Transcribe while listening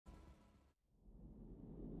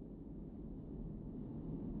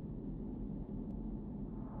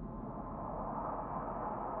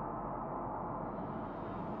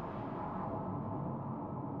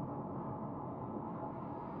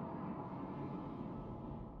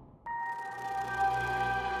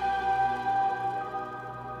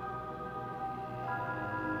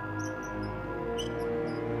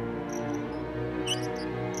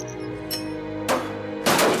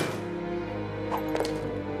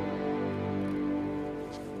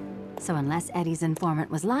So unless Eddie's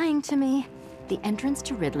informant was lying to me, the entrance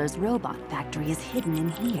to Riddler's robot factory is hidden in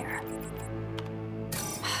here.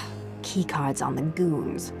 Keycards on the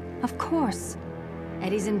goons. Of course.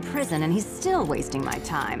 Eddie's in prison and he's still wasting my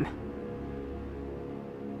time.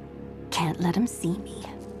 Can't let him see me.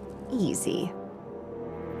 Easy.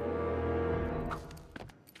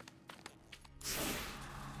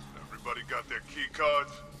 Everybody got their key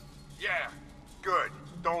cards? Yeah, good.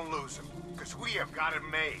 Don't lose them, because we have got it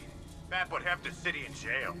made. That put half the city in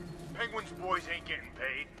jail. Penguin's boys ain't getting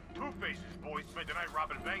paid. Two-Face's boys spent the night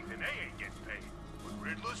robbing banks and they ain't getting paid. But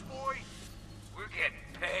Riddler's boy, we're getting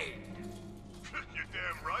paid. You're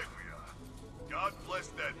damn right we are. God bless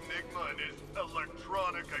that Enigma and his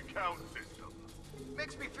electronic account system.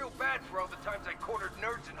 Makes me feel bad for all the times I cornered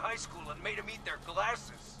nerds in high school and made them eat their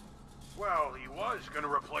glasses. Well, he was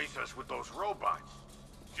gonna replace us with those robots.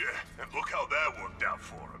 Yeah, and look how that worked out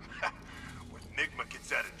for him. When Enigma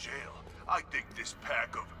gets out of jail, I think this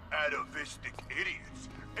pack of atavistic idiots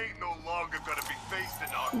ain't no longer gonna be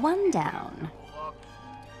facing our... One down.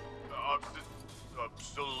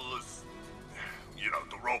 You know,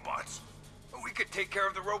 the robots. We could take care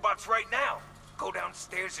of the robots right now. Go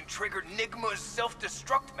downstairs and trigger Enigma's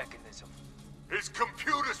self-destruct mechanism. His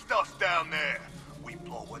computer stuff's down there. We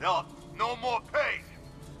blow it up. No more pain.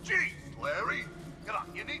 Jeez, Larry. Come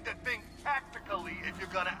on, you need to think tactically if you're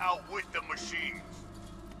gonna outwit the machines.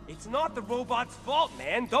 It's not the robots' fault,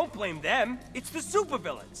 man. Don't blame them. It's the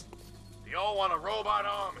supervillains. They all want a robot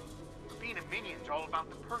army. Being a minion's all about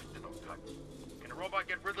the personal touch. Can a robot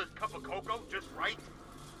get Riddler's cup of cocoa just right?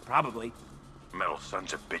 Probably. Metal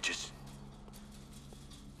sons of bitches.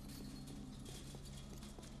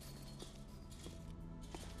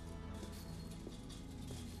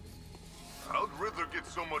 How'd Riddler get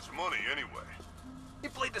so much money anyway? He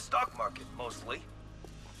played the stock market, mostly.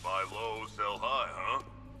 Buy low, sell high, huh?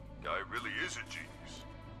 Guy really is a genius.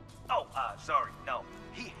 Oh, sorry, no.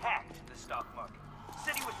 He hacked the stock market.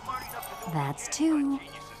 Said he was smart enough to know That's he two. can, but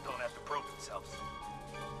geniuses don't have to prove themselves.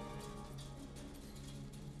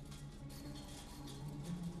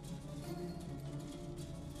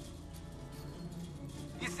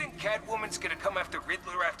 You think Catwoman's gonna come after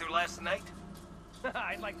Riddler after last night?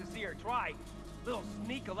 I'd like to see her try. Little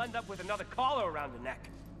sneak will end up with another collar around the neck.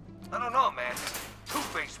 I don't know, man.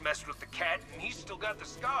 Two-Face messed with the cat, and he's still got the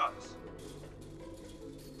scars.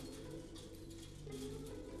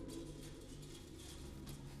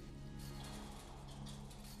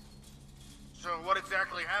 So what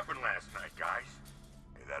exactly happened last night, guys?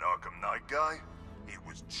 Hey, that Arkham Knight guy? He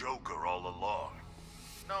was Joker all along.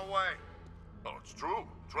 No way. Oh, it's true.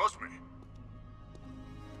 Trust me.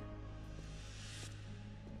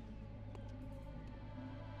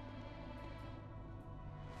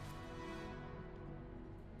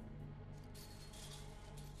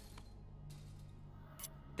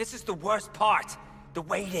 This is the worst part. The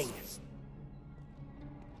waiting.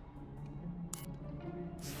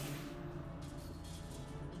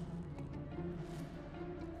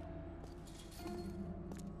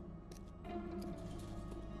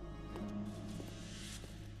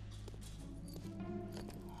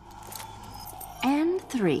 And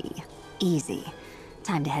 3. Easy.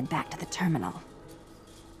 Time to head back to the terminal.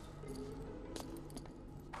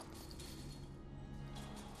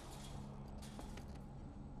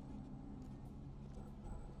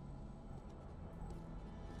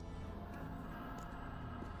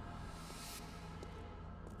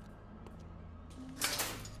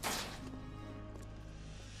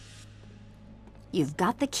 You've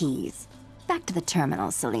got the keys. Back to the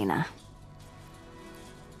terminal, Selina.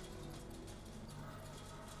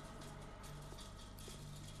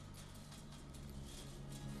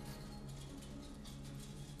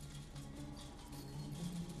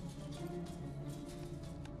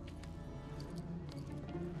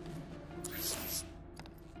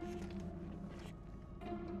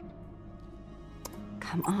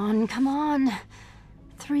 Come on, come on.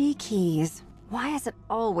 3 keys. Why is it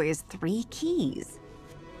always 3 keys?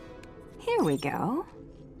 Here we go.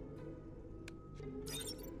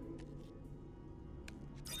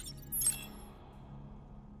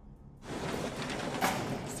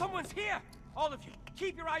 Someone's here! All of you,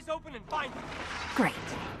 keep your eyes open and find them. Great.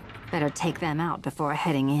 Better take them out before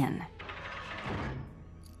heading in.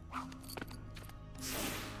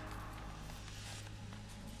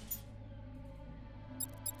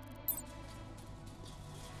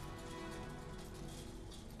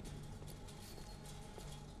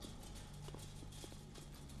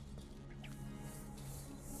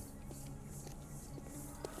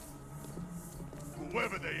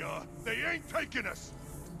 Whoever they are, they ain't taking us!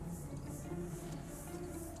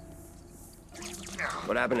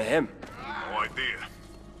 What happened to him? idea.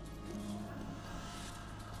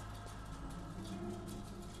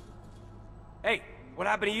 Hey, what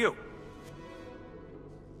happened to you?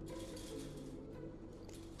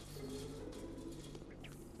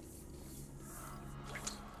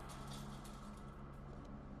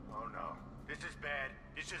 Oh no. This is bad.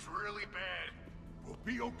 This is really bad. We'll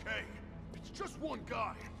be okay. It's just one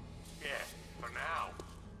guy. Yeah, for now.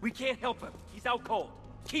 We can't help him. He's out cold.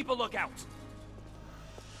 Keep a lookout.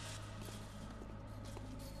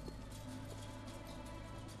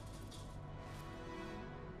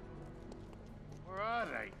 Where are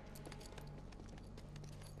they?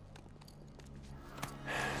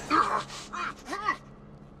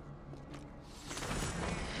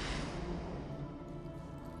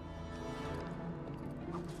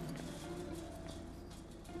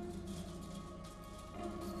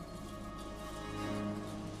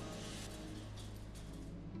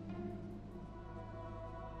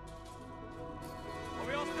 Are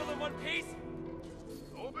we all still in one piece?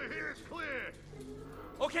 Over here is clear.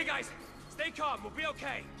 Okay, guys. Stay calm. We'll be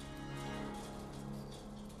okay.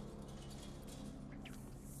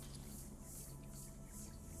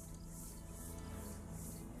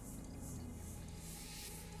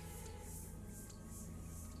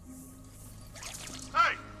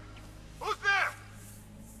 Hey! Who's there?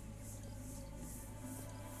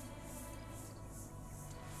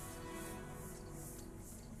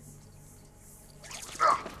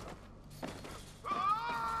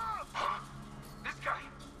 This guy,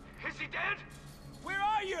 is he dead? Where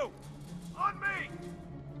are you? On me!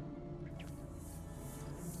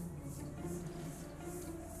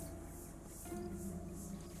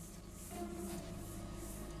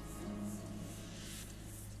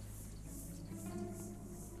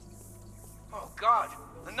 Oh, God.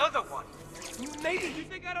 Another one. Maybe you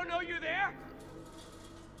think I don't know you're there?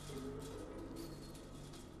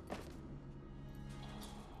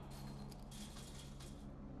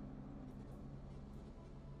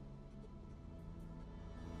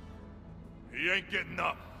 He ain't getting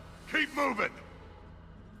up. Keep moving.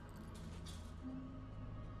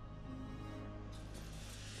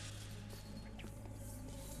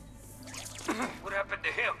 What happened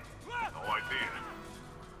to him? No idea.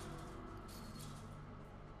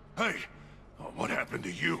 Hey, what happened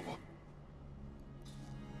to you?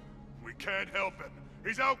 We can't help him.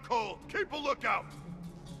 He's out cold. Keep a lookout.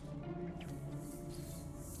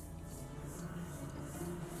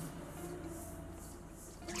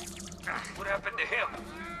 What happened to him?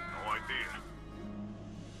 No idea.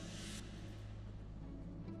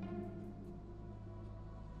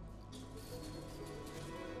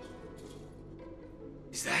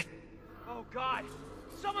 Is that? Oh, God.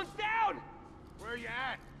 Someone's down! Where you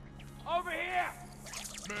at? Over here!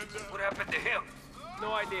 What happened to him?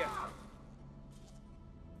 No idea.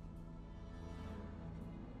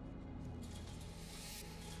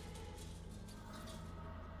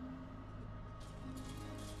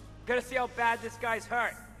 Gotta see how bad this guy's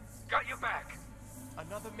hurt. Got your back.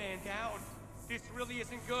 Another man down. This really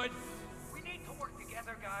isn't good. We need to work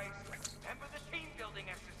together, guys. Remember the team building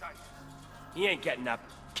exercise. He ain't getting up.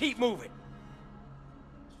 Keep moving.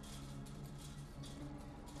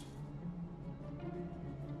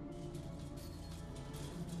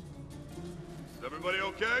 Is everybody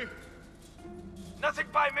okay? Nothing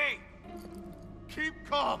by me. Keep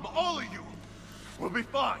calm, all of you. We'll be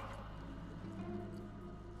fine.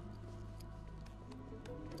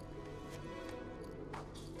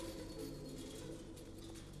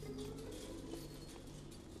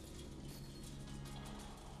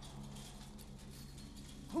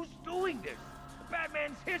 Who's doing this?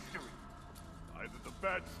 Batman's history. Either the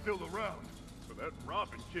Bat's still around, or that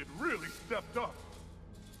Robin kid really stepped up.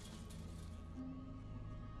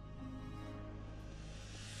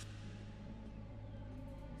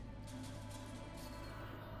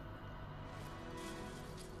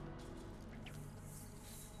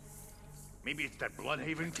 Maybe it's that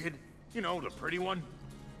Bloodhaven kid? You know, the pretty one?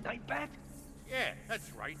 Nightbat? Yeah, that's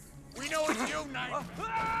right. We know it's you, Night.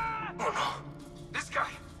 Ah! Oh no. This guy,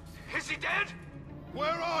 is he dead? Where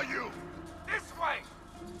are you? This way!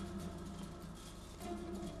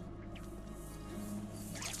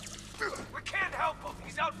 We can't help him.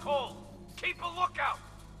 He's out cold. Keep a lookout.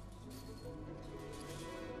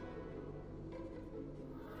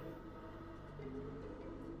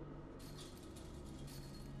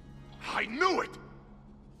 I knew it!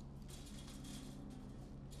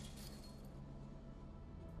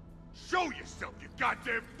 Show yourself, you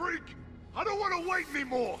goddamn freak! I don't want to wait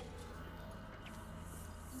anymore!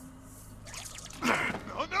 No,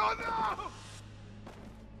 no, no!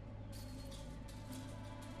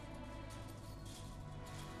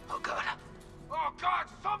 Oh, God. Oh God,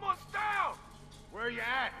 someone's down! Where you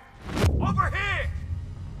at? Over here!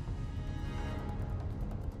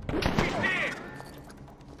 He's here!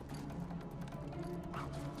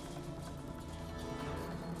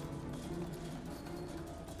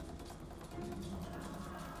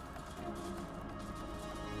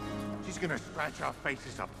 She's gonna scratch our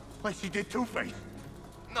faces up, like she did Two-Face.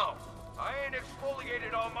 No, I ain't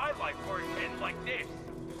exfoliated all my life for a kid like this.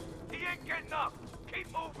 He ain't getting up. Keep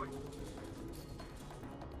moving.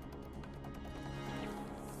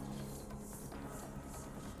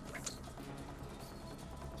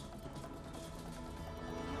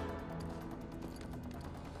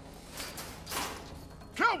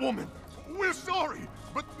 Catwoman! We're sorry,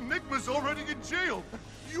 but Nigma's already in jail.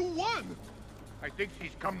 You won! I think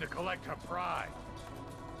she's come to collect her prize.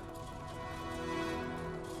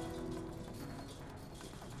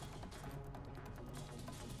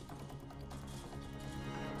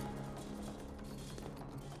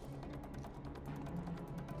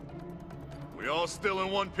 We all still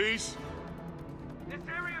in one piece? This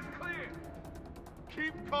area's clear.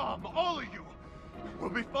 Keep calm, all of you. We'll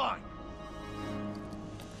be fine.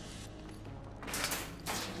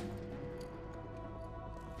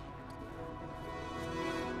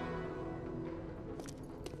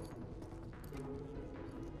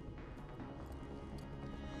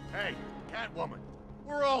 Hey, Catwoman,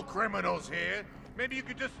 we're all criminals here. Maybe you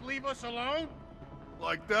could just leave us alone?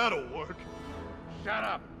 Like that'll work. Shut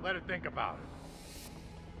up. Let her think about it.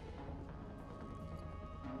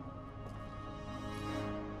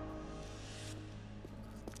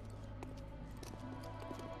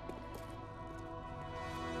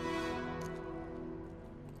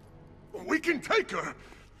 We can take her.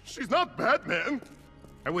 She's not Batman.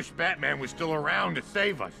 I wish Batman was still around to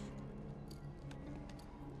save us.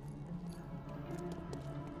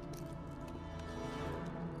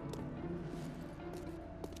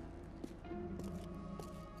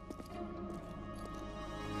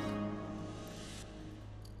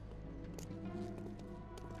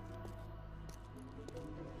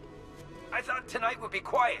 I thought tonight would be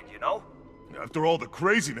quiet, you know? After all the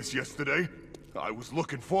craziness yesterday, I was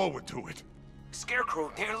looking forward to it.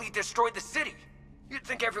 Scarecrow nearly destroyed the city. You'd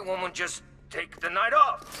think everyone would just take the night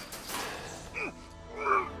off.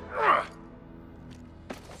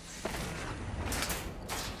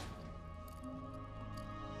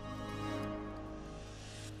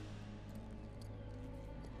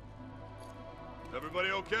 Everybody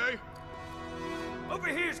okay? Over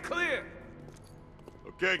here's clear.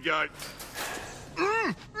 Okay, guys.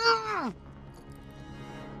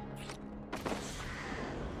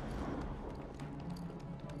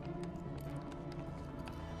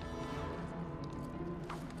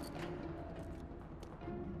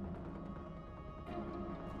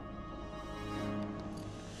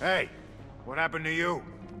 Hey, what happened to you?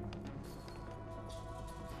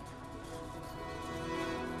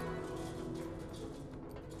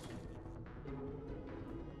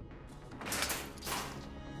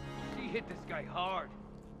 She hit this guy hard.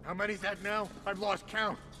 How many's that now? I've lost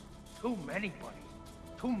count. Too many, buddy.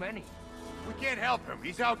 Too many. We can't help him.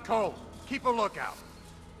 He's out cold. Keep a lookout.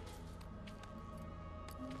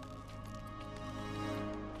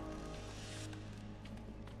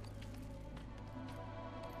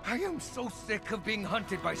 I am so sick of being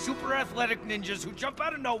hunted by super athletic ninjas who jump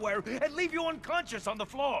out of nowhere and leave you unconscious on the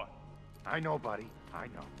floor. I know, buddy. I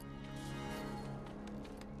know.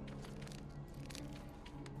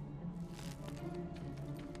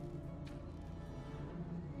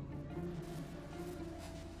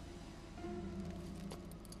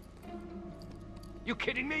 You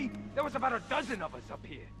kidding me? There was about a dozen of us up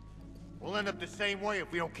here. We'll end up the same way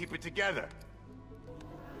if we don't keep it together.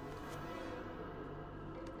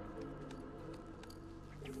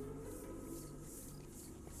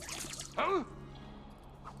 Huh?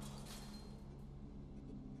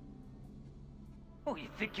 Oh, you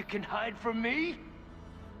think you can hide from me?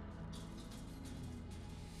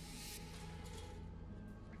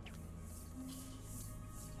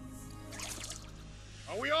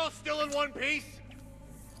 Are we all still in one piece?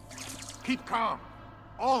 Keep calm.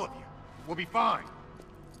 All of you. We'll be fine.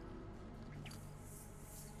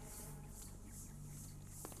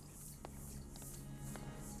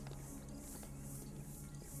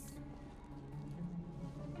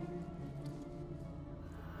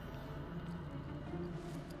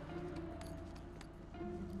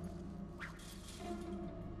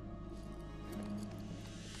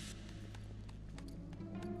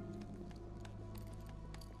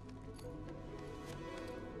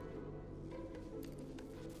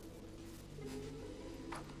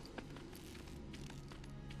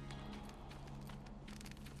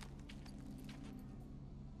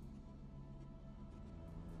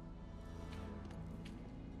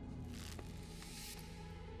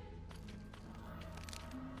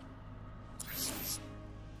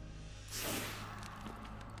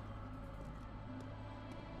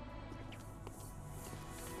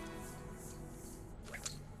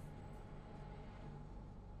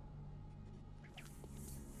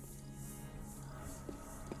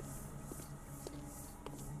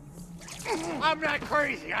 I'm not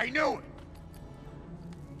crazy, I knew it!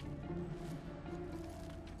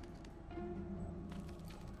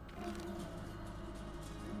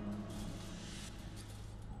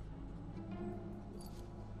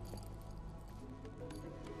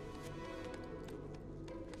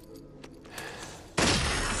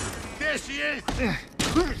 There she is!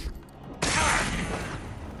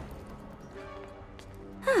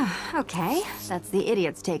 Okay, that's the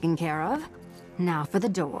idiots taken care of. Now for the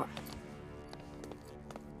door.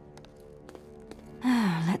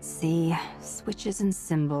 Let's see. Switches and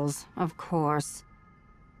symbols, of course.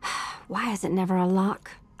 Why is it never a lock?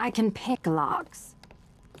 I can pick locks.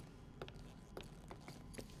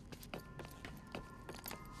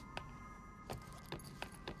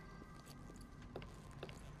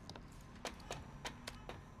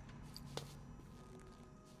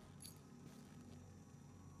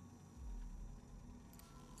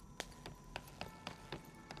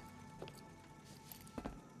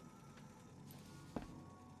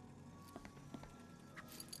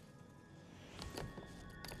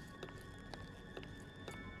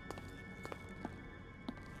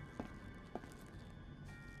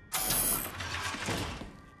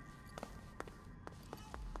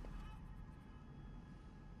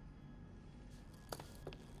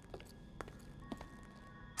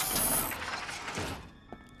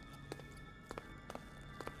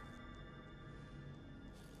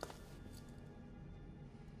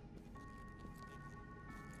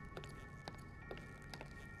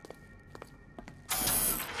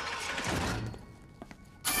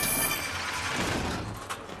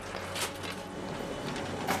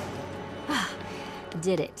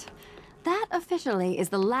 Did it. That officially is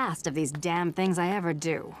the last of these damn things I ever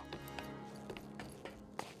do.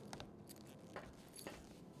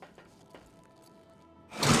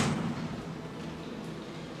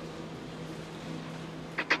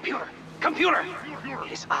 Computer! Computer!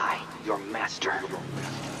 It is I, your master.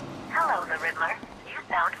 Hello, the Riddler. You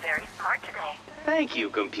sound very smart today. Thank you,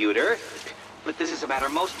 computer. But this is a matter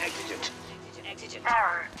most exigent.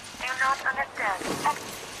 Error. Do not understand.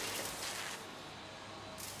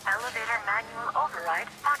 Elevator manual override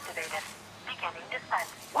activated. Beginning descent.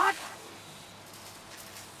 What?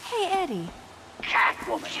 Hey, Eddie.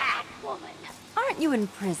 Catwoman. Aren't you in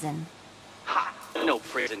prison? Ha! No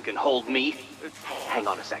prison can hold me. Hang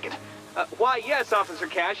on a second. Why, yes, Officer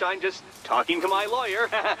Cash, I'm just talking to my lawyer.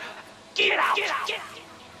 Get out! Get out!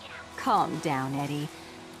 Calm down, Eddie.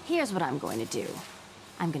 Here's what I'm going to do.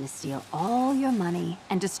 I'm going to steal all your money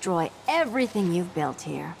and destroy everything you've built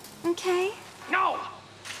here. Okay? No!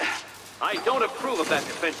 I don't approve of that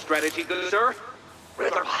defense strategy, good sir.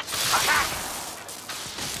 Riddler, attack!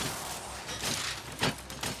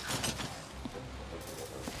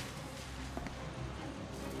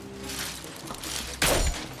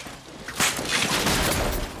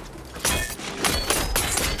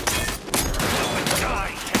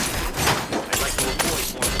 I'd like to avoid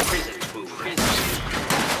more prison food.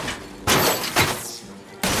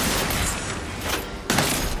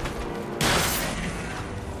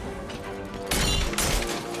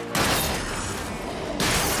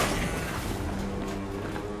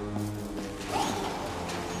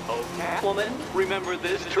 Catwoman, remember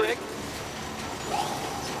this trick?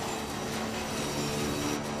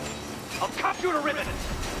 I'll computer ribbon it!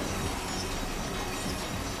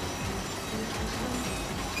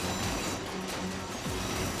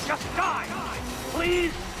 Just die!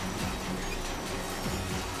 Please!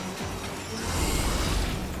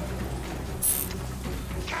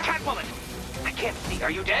 Catwoman! I can't see.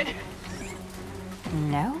 Are you dead?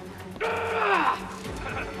 No?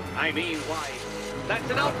 I mean, why? That's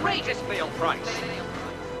an outrageous fail price!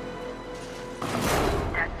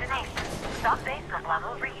 Destination. Stop basement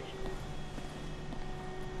level reached.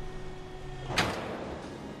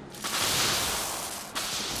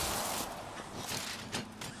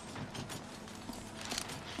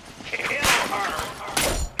 Kill her!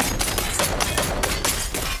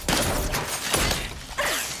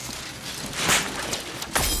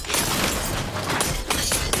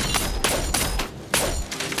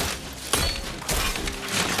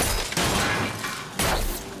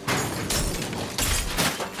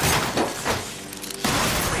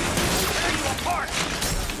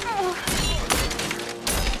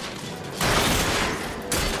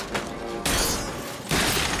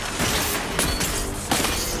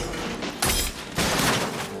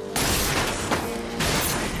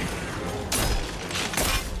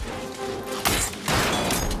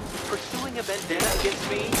 A vendetta against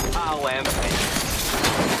me? How am I?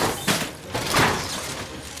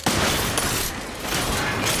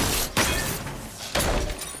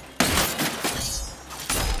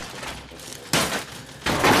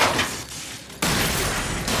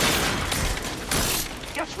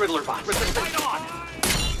 Riddler bots. Right on!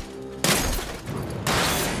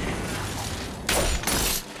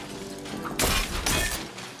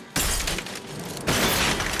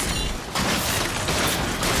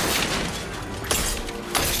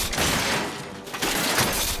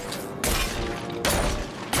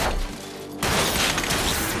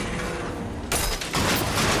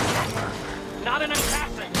 Not an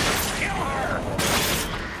assassin! Kill her!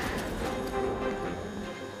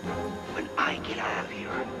 When I get out of here,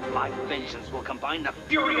 my vengeance will combine the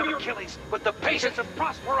fury of Achilles with the patience of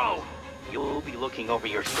Prospero! You'll be looking over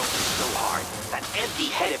your shoulder so hard, that empty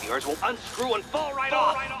head of yours will unscrew and fall right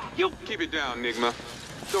off! You... Keep it down, Nigma.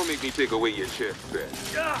 Don't make me take away your chest set.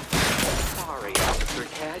 Sorry, Officer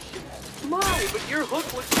Cash. My, but your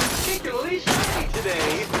hook looks particularly shiny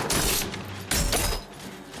today.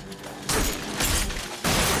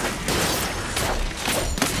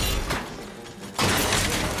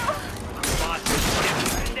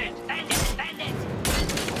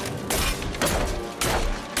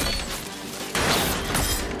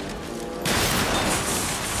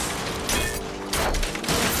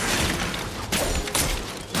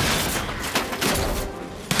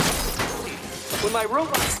 When my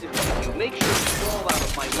robots defeat you, make sure to crawl out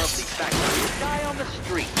of my lovely factory or die on the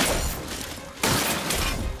street.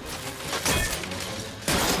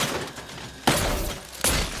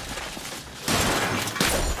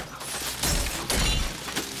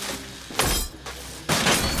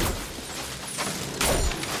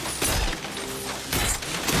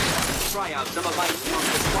 Try out some of my new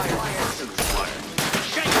fire essence.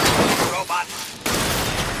 Shake it, robots!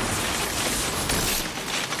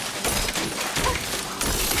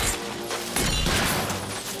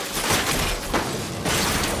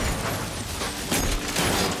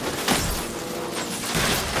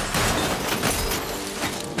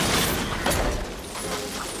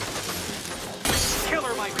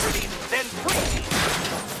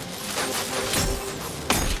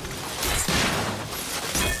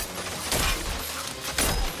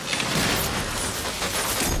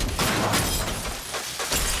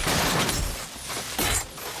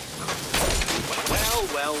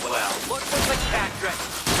 Well, what was the cat dress?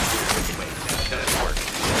 Wait, that doesn't work.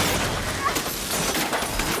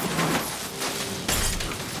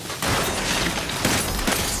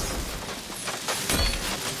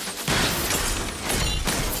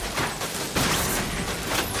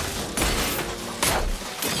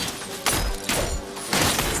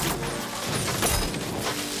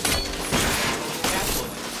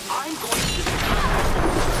 Catwoman, I'm going to...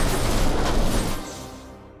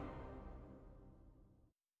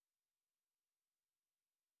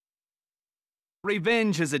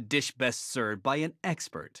 Revenge is a dish best served by an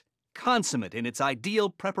expert, consummate in its ideal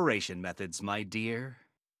preparation methods, my dear.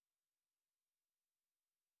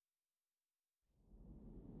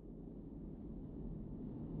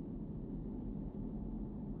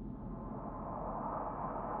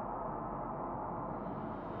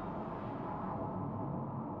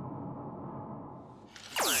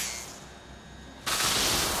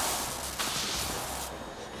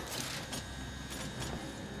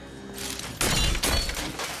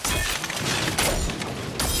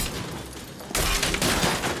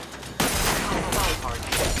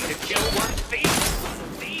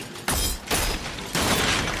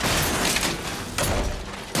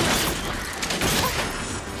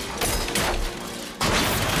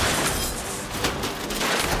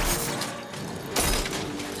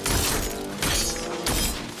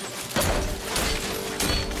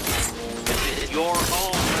 Your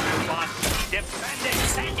home, robot. Defend it,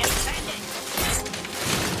 defend it, defend it.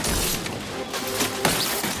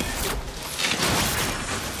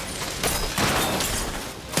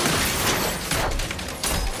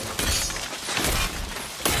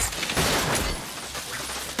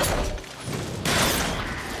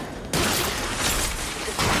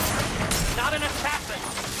 Not an assassin.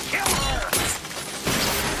 Kill her.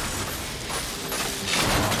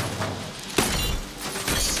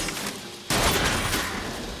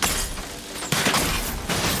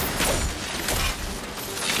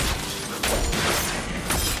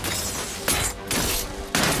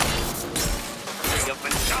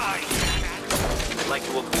 I'd like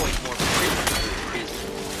to avoid more prison.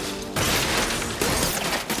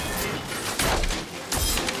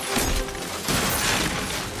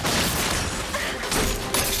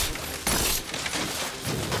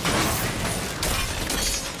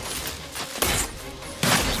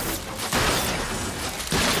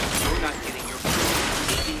 You're not getting your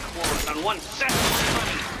eating claws on one set of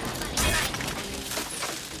money.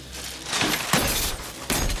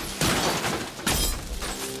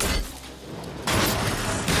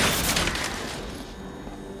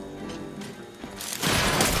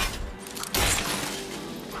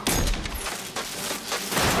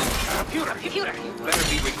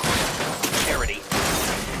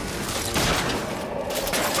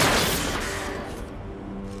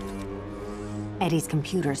 Eddie's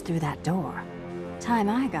computer's through that door. Time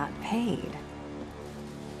I got paid.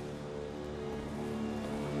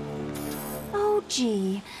 Oh,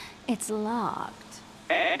 gee. It's locked.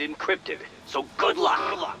 And encrypted. So good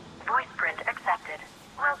luck. Voice print accepted.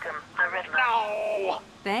 Welcome, the Riddler. No!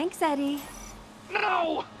 Thanks, Eddie.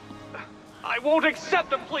 No! I won't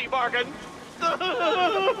accept a plea bargain.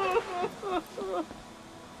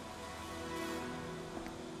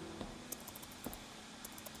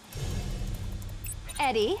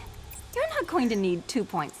 Eddie, you're not going to need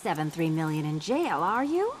 2.73 million in jail, are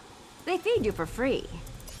you? They feed you for free.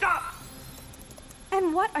 Stop!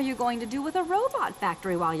 And what are you going to do with a robot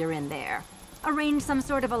factory while you're in there? Arrange some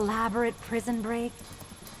sort of elaborate prison break?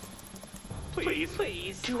 Please,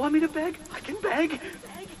 please. Do you want me to beg? I can beg.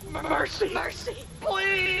 Mercy. Mercy.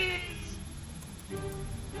 Please!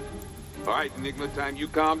 All right, Enigma, time you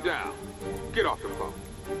calm down. Get off the phone.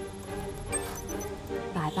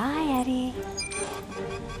 Bye-bye, Eddie.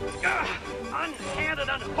 Unhand and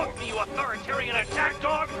unhook me, you authoritarian attack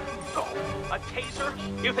dog! Oh, a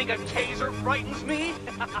taser? You think a taser frightens me?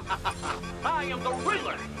 I am the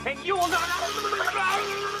Riddler, and you will not...